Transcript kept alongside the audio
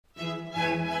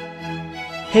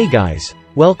Hey guys,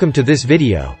 welcome to this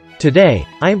video. Today,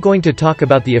 I am going to talk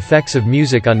about the effects of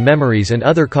music on memories and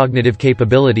other cognitive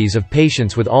capabilities of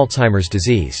patients with Alzheimer's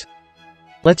disease.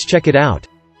 Let's check it out.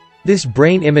 This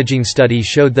brain imaging study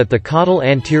showed that the caudal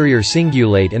anterior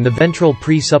cingulate and the ventral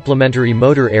pre-supplementary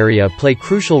motor area play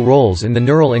crucial roles in the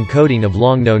neural encoding of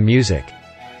long-known music.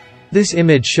 This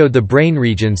image showed the brain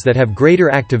regions that have greater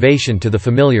activation to the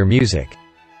familiar music.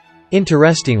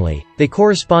 Interestingly, they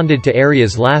corresponded to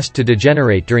areas last to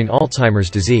degenerate during Alzheimer's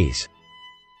disease.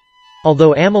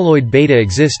 Although amyloid beta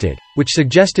existed, which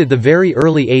suggested the very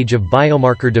early age of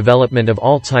biomarker development of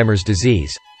Alzheimer's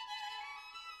disease,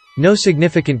 no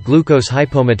significant glucose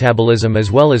hypometabolism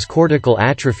as well as cortical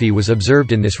atrophy was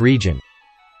observed in this region.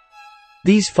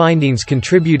 These findings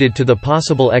contributed to the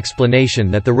possible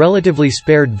explanation that the relatively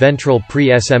spared ventral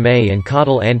pre-SMA and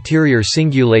caudal anterior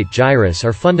cingulate gyrus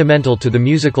are fundamental to the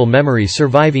musical memory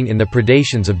surviving in the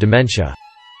predations of dementia.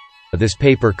 This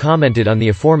paper commented on the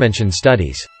aforementioned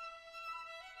studies.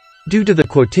 Due to the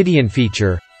quotidian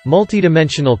feature,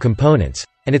 multidimensional components,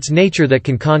 and its nature that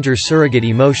can conjure surrogate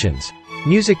emotions,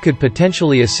 music could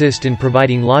potentially assist in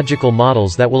providing logical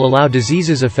models that will allow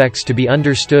disease's effects to be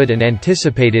understood and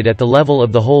anticipated at the level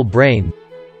of the whole brain.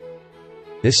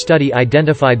 This study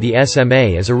identified the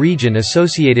SMA as a region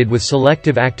associated with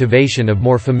selective activation of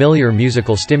more familiar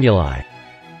musical stimuli.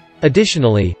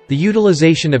 Additionally, the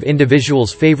utilization of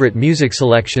individuals' favorite music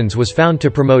selections was found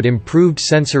to promote improved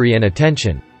sensory and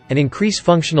attention, and increase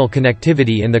functional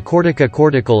connectivity in the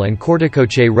corticocortical and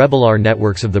corticocerebellar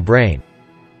networks of the brain.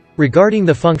 Regarding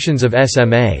the functions of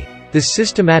SMA, this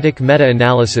systematic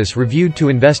meta-analysis reviewed to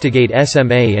investigate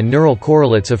SMA and neural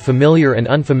correlates of familiar and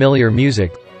unfamiliar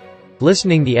music.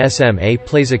 Listening the SMA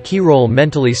plays a key role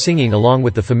mentally singing along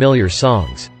with the familiar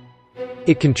songs.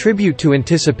 It contribute to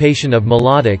anticipation of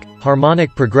melodic,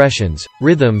 harmonic progressions,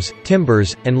 rhythms,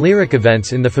 timbres, and lyric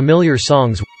events in the familiar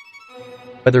songs.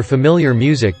 Whether familiar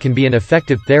music can be an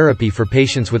effective therapy for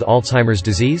patients with Alzheimer's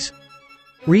disease?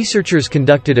 Researchers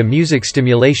conducted a music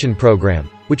stimulation program,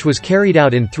 which was carried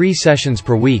out in 3 sessions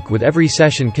per week with every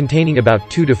session containing about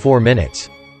 2 to 4 minutes.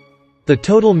 The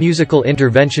total musical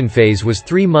intervention phase was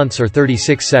 3 months or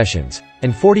 36 sessions,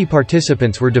 and 40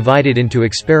 participants were divided into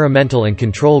experimental and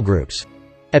control groups.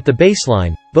 At the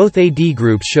baseline, both AD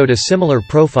groups showed a similar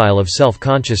profile of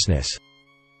self-consciousness.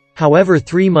 However,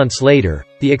 3 months later,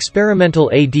 the experimental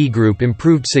AD group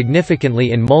improved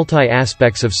significantly in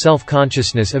multi-aspects of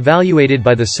self-consciousness evaluated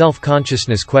by the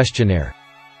self-consciousness questionnaire.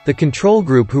 The control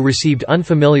group who received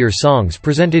unfamiliar songs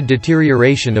presented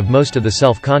deterioration of most of the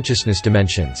self-consciousness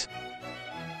dimensions.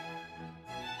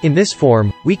 In this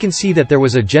form, we can see that there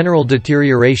was a general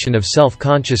deterioration of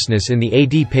self-consciousness in the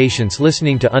AD patients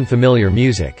listening to unfamiliar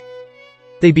music.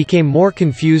 They became more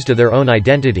confused of their own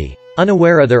identity,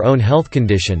 unaware of their own health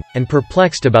condition, and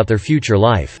perplexed about their future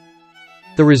life.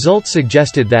 The results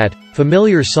suggested that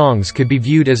familiar songs could be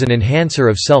viewed as an enhancer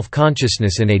of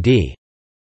self-consciousness in AD.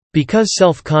 Because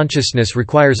self-consciousness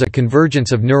requires a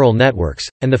convergence of neural networks,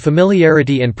 and the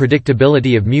familiarity and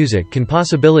predictability of music can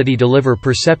possibly deliver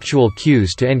perceptual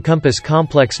cues to encompass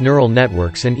complex neural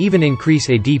networks and even increase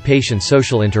AD patient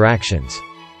social interactions.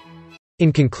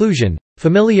 In conclusion,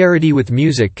 familiarity with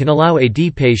music can allow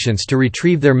AD patients to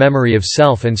retrieve their memory of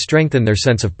self and strengthen their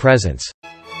sense of presence.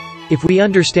 If we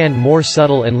understand more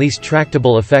subtle and least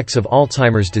tractable effects of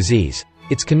Alzheimer's disease,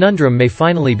 its conundrum may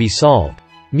finally be solved.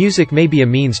 Music may be a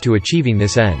means to achieving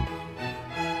this end.